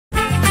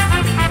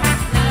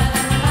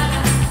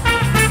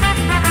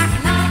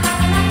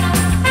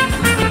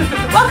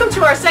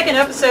our second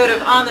episode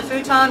of On the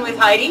Futon with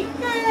Heidi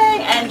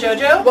and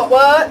JoJo.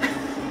 What?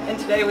 And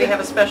today we have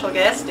a special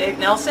guest, Dave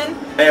Nelson.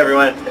 Hey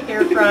everyone.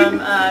 Here from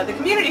the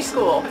community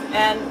school.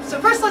 And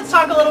so first let's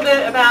talk a little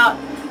bit about,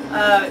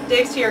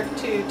 Dave's here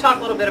to talk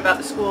a little bit about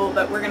the school,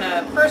 but we're going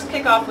to first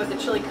kick off with the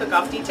chili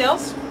cook-off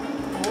details.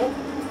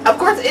 Of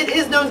course, it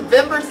is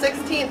November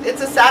 16th. It's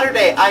a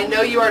Saturday. I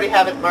know you already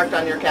have it marked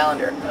on your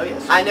calendar. Oh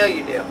yes. I know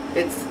you do.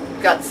 It's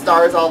got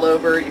stars all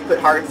over. You put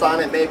hearts on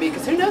it maybe,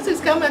 because who knows who's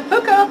coming.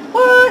 Hook up.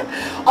 What?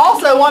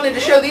 Also wanted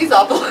to show these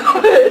off a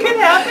little bit. Could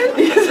happen.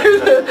 These are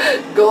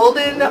the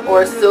golden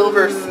or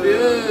silver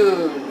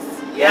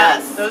spoons.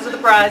 Yes. Those are the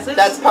prizes.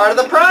 That's part of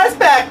the prize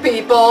pack,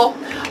 people.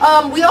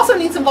 We also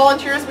need some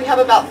volunteers. We have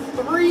about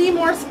 3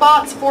 more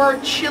spots for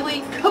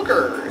chili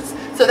cookers.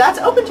 So that's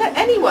open to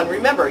anyone.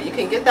 Remember, you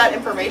can get that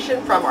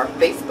information from our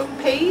Facebook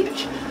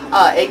page,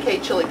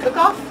 AK Chili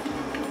Cook-Off.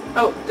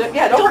 Oh,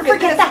 Yeah, don't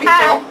forget the this,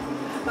 hat. people.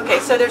 Okay,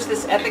 so there's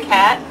this epic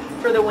hat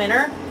for the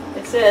winner.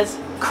 It says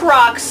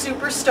Croc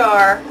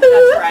Superstar.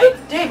 That's right.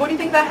 Dave, what do you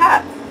think of that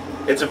hat?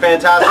 It's a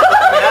fantastic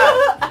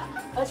hat,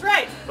 That's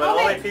right. but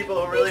only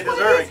people who really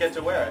deserve it get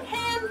to wear it.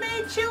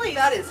 Handmade chilies.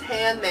 That is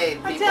handmade,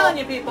 people. I'm telling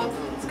you, people.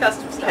 It's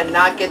custom stuff.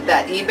 Cannot get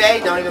that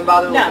eBay. Don't even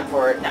bother No, looking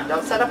for it. no.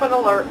 Don't set up an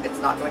alert. It's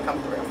not going to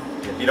come through.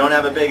 If you don't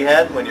have a big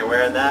head when you're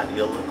wearing that,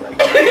 you'll look like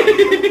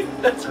it.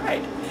 That's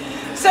right.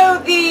 So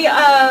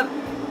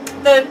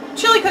the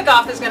chili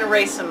cook-off is going to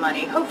raise some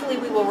money. Hopefully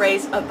we will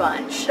raise a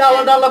bunch.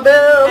 Dollar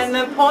bills. And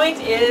the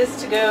point is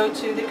to go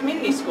to the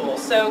community school.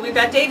 So we've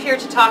got Dave here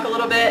to talk a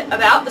little bit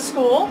about the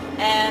school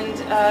and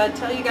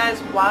tell you guys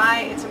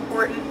why it's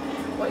important,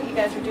 what you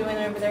guys are doing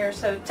over there.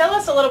 So tell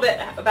us a little bit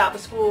about the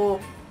school,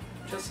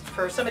 just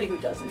for somebody who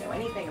doesn't know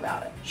anything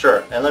about it.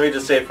 Sure, and let me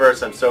just say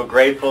first, I'm so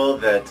grateful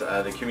that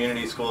the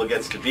community school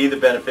gets to be the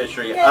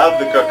beneficiary of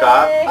the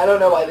cook-off. I don't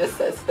know why this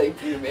says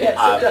thank you to me. Yes,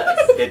 it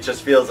does. It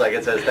just feels like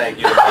it says thank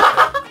you to me.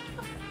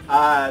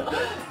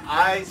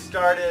 I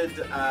started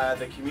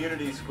the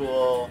community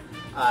school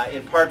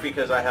in part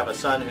because I have a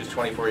son who's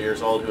 24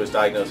 years old who was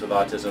diagnosed with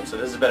autism, so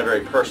this has been a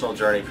very personal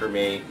journey for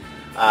me.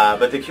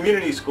 But the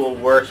community school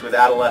works with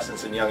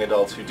adolescents and young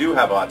adults who do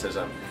have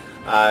autism.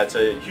 It's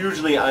a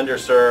hugely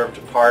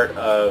underserved part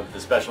of the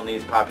special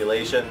needs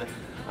population,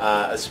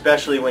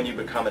 especially when you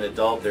become an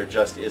adult. There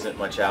just isn't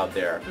much out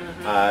there.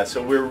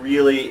 So we're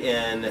really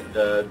in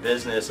the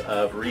business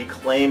of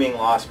reclaiming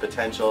lost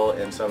potential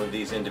in some of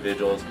these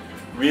individuals,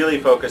 really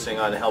focusing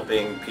on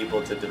helping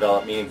people to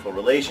develop meaningful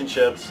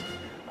relationships,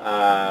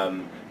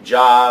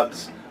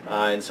 jobs,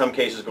 in some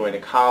cases going to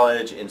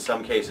college, in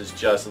some cases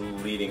just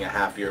leading a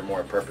happier,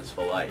 more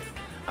purposeful life.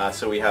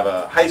 So we have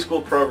a high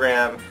school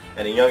program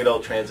and a young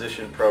adult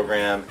transition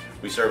program.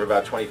 We serve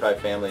about 25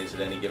 families at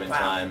any given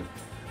time.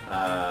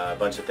 A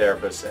bunch of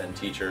therapists and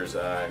teachers,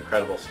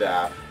 incredible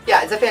staff.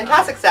 Yeah, it's a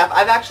fantastic staff.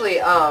 I've actually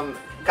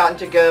gotten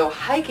to go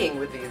hiking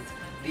with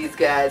these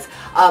guys.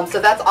 So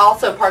that's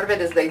also part of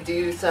it, is they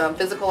do some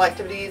physical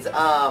activities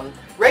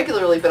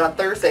regularly, but on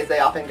Thursdays they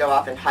often go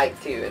off and hike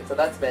too. And so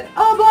that's been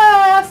a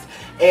blast,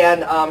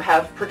 and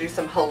have produced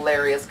some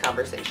hilarious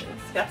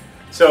conversations. Yeah.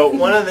 So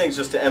one of the things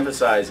just to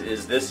emphasize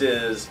is this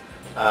is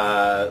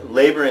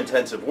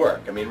labor-intensive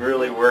work. I mean,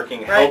 really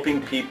working,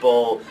 helping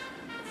people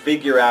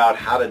figure out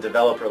how to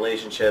develop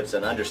relationships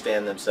and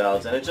understand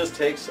themselves, and it just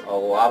takes a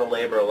lot of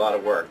labor, a lot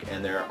of work,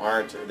 and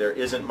there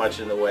isn't much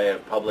in the way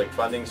of public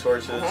funding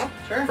sources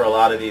for a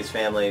lot of these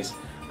families.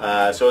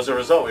 So as a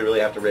result, we really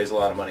have to raise a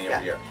lot of money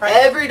every year.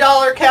 Every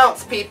dollar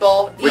counts,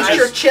 people. Eat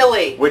your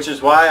chili. Which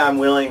is why I'm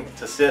willing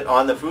to sit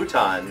on the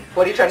futon.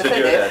 What are you trying to say,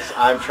 do Dave? this.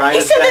 I'm trying to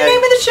He said say. the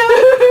name of the show.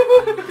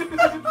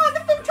 On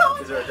the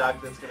futon. Is there a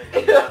doc that's going to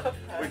go down?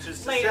 Which is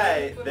to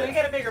say we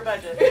get a bigger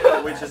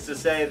budget. which is to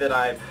say that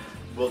I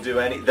will do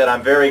that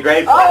I'm very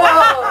grateful.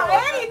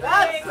 Oh,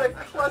 that's a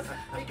close,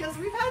 because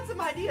we've had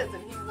some ideas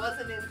and he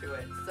wasn't into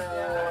it. So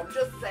I'm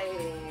just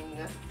saying.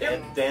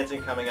 And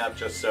dancing coming up,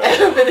 just so.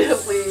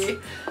 Evidently,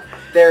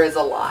 there is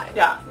a line.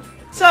 Yeah.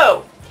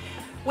 So,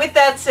 with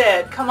that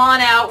said, come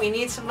on out. We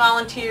need some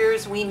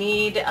volunteers. We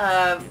need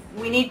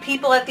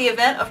people at the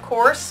event, of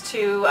course,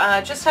 to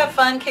just have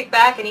fun, kick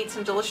back, and eat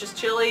some delicious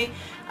chili.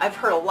 I've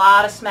heard a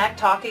lot of smack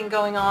talking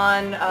going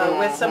on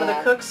with some of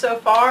the cooks so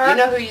far. You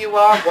know who you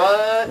are.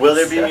 What? Will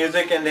there be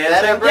music and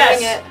dancing? Better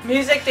bring it.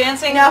 Music,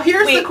 dancing. Now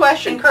here's the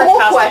question. encourage Poll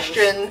costumes.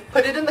 question.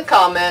 Put it in the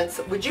comments.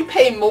 Would you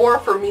pay more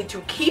for me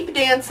to keep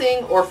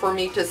dancing or for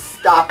me to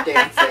stop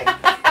dancing?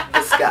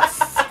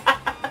 Discuss.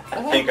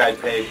 I think I'd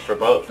pay for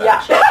both. Yeah.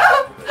 Actually.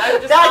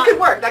 That could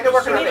work. That could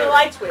work. We need a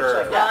light switch,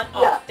 like on,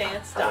 off,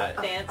 dance,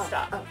 stop, dance,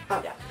 stop.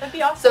 Yeah, that'd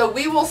be awesome. So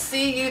we will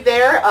see you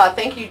there.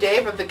 Thank you,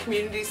 Dave, of the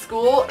community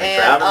school,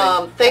 Thanks for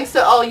having me. Thanks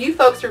to all you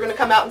folks who are going to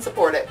come out and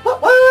support it.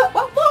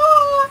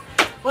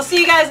 We'll see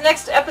you guys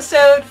next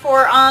episode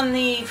for On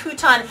the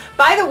Futon.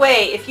 By the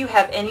way, if you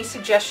have any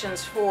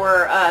suggestions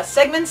for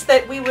segments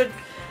that we would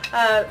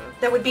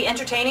that would be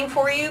entertaining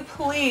for you,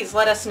 please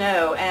let us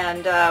know,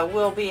 and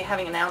we'll be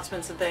having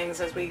announcements and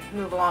things as we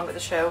move along with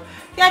the show.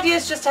 The idea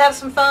is just to have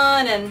some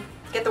fun and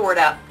Get the word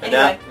out. And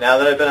Anyway. now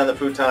that I've been on the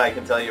Futon, I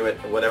can tell you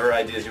whatever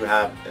ideas you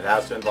have, it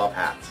has to involve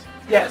hats.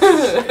 Yes.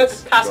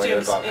 It's going to Costumes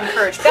involve hats.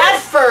 encouraged.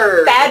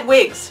 Preferred. Bad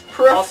wigs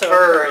also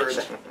Preferred.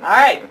 encouraged. All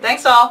right.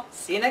 Thanks all.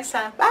 See you next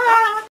time.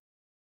 Bye.